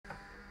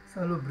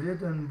Salut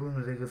prieteni,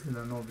 bun regăsit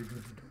la nou video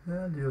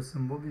tutorial. Eu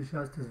sunt Bobby și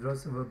astăzi vreau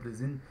să vă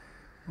prezint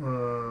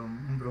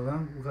un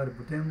program cu care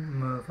putem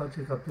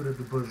face captură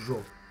după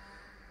joc.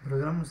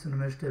 Programul se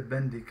numește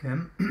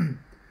Bandicam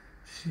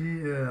și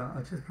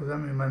acest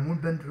program e mai mult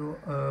pentru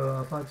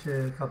a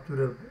face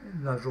captură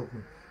la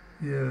jocuri.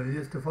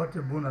 Este foarte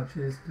bun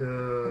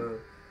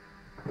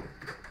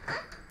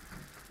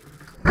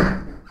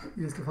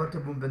Este foarte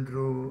bun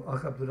pentru a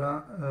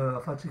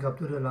face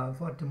captură la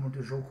foarte multe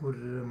jocuri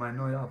mai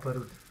noi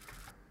apărute.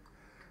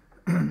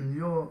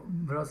 Eu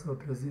vreau să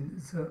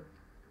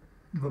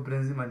vă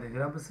prezint mai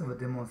degrabă, să vă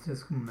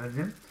demonstrez cum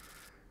merge.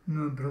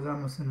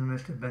 Programul se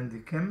numește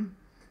Bandicam.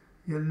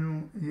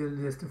 El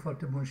este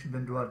foarte bun și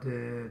pentru alte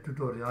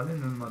tutoriale,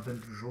 nu numai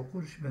pentru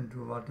jocuri, și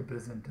pentru alte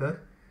prezentări,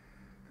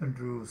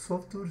 pentru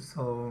softuri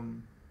sau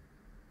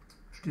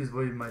știți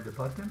voi mai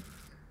departe,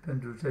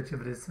 pentru ceea ce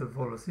vreți să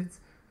folosiți.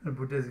 Îl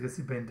puteți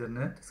găsi pe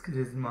internet,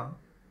 scrieți numai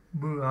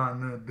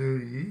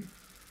B-A-N-D-I-C-A-M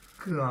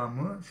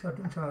și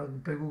atunci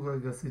pe Google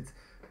găsiți.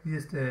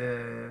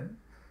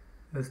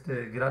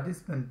 Este gratis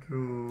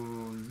pentru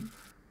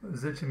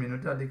 10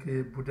 minute, adică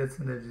puteți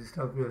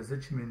înregistra cu el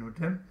 10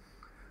 minute.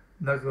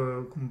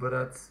 Dacă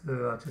cumpărați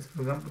acest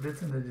program,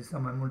 puteți înregistra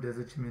mai mult de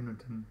 10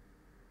 minute.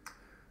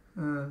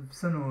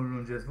 Să nu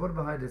lungesc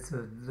vorba, haideți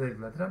să trec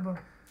la treabă.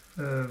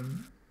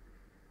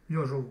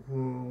 Eu joc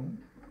cu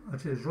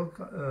acest joc,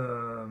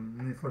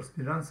 NFS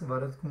The Run, să vă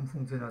arăt cum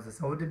funcționează. Se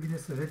aude bine,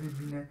 se vede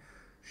bine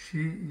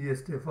și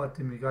este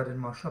foarte mic, are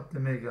numai 7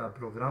 mega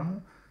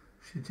programul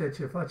și ceea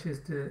ce face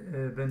este,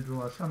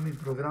 pentru așa mic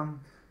program,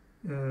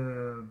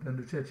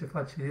 pentru ceea ce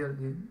face el,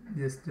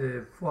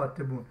 este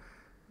foarte bun.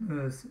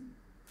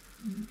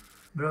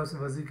 Vreau să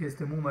vă zic că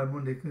este mult mai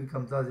bun decât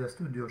Captura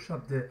Studio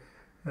 7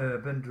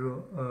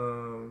 pentru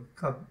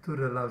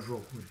captură la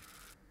jocuri.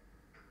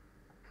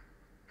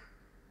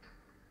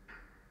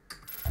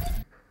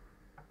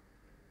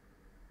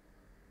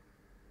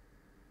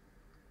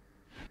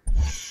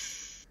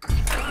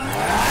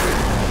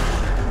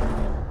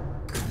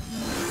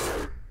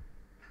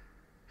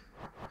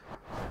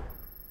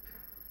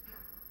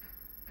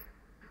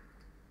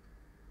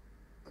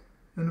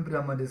 Eu nu prea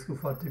mă descurc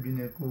foarte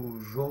bine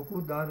cu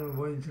jocul, dar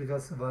voi încerca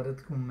să vă arăt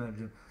cum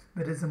merge.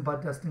 Vedeți în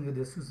partea stângă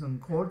de sus, în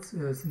colț,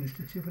 sunt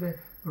niște cifre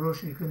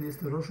roșii. Când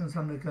este roșu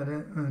înseamnă că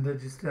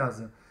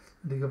înregistrează,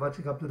 adică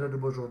face captură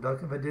după joc.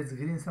 Dacă vedeți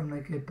gri înseamnă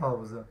că e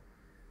pauză.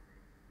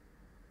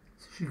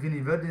 Și când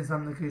e verde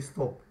înseamnă că e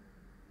stop,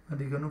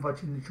 adică nu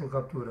face nicio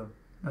captură.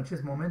 În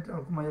acest moment,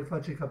 acum el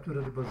face captură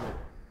după joc.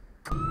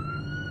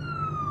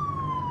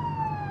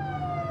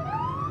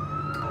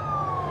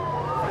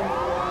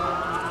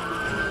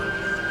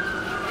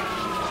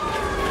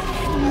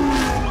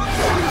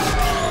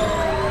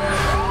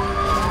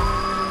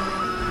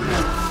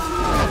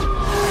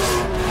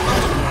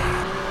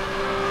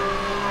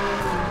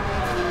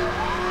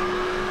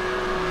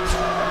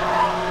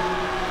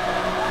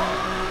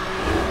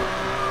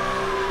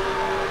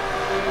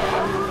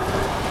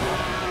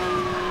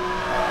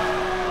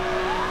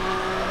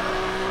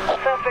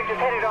 Suspect is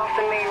headed off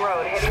the main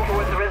road, heading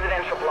towards the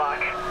residential block.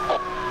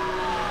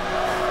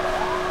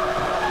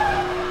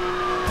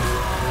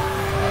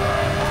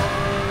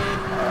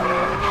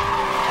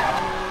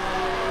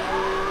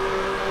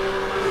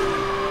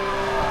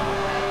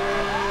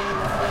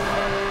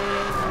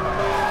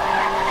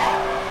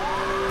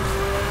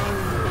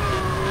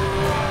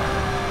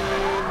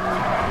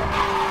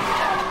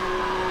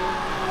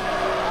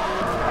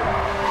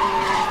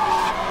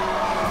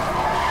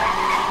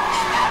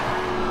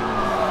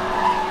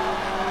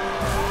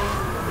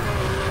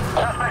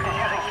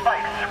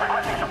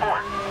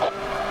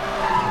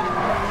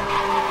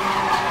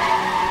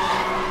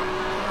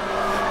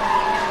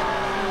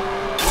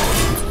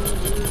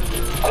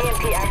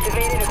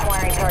 Activated,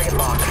 acquiring target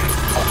lock.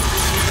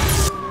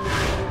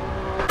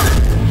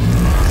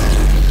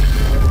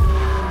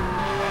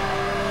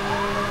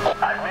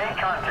 I've made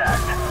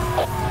contact.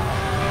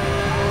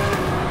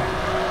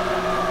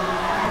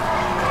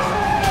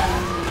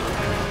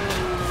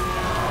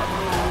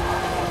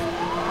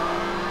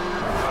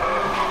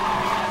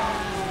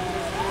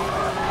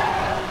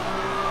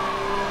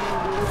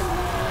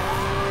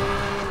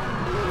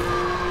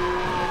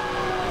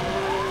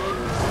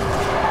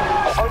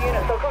 All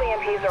units, local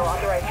EMPs are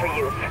authorized for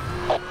use.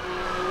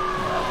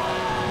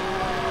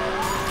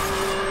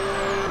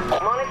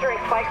 Monitoring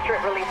spike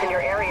strip release in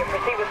your area.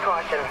 Proceed with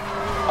caution.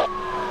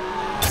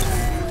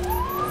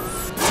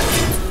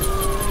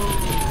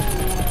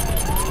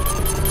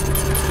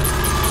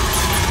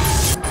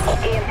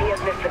 EMP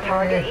has missed the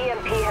target.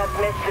 EMP has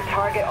missed the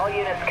target. All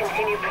units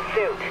continue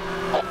pursuit.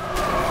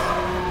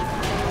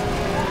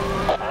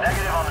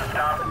 Negative on the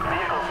stop.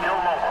 Vehicle still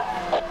mobile.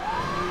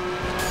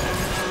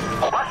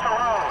 Watch the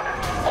road.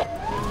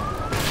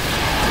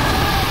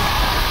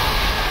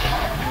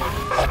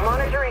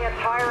 Monitoring a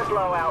tire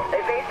blowout.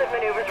 Evasive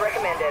maneuvers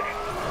recommended.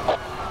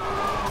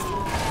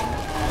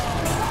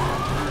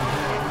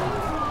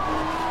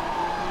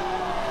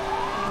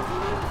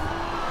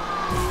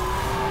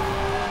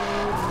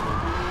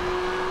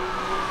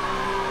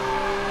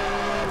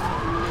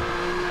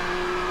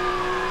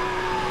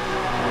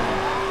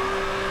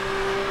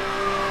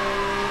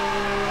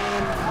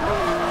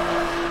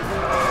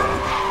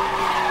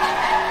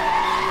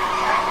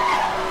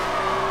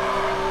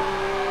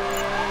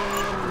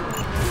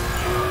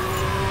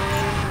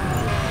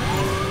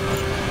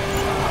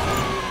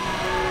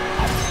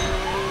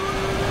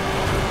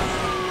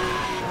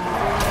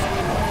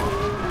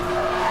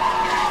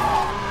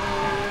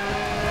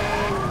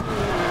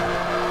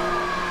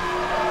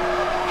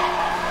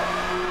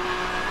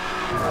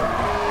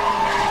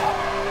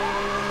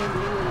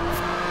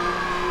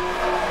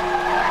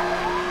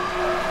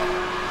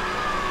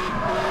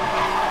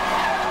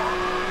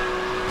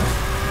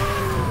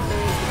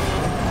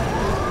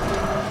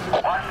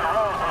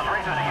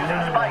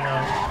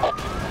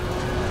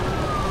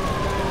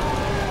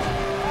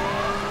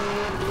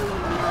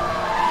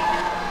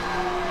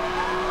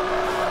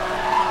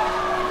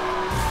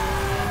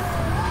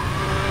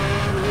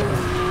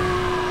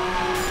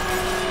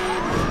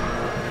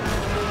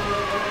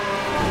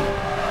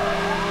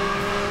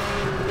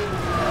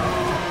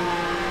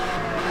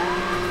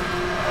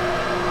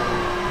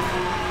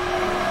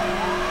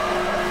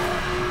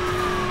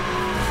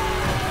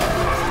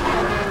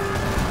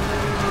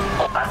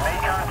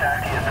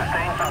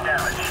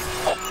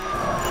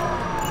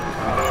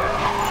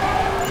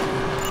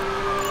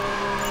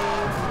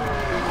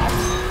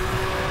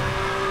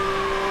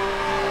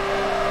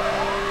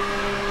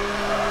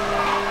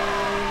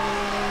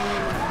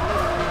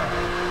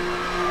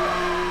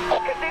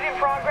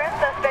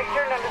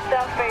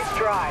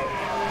 5.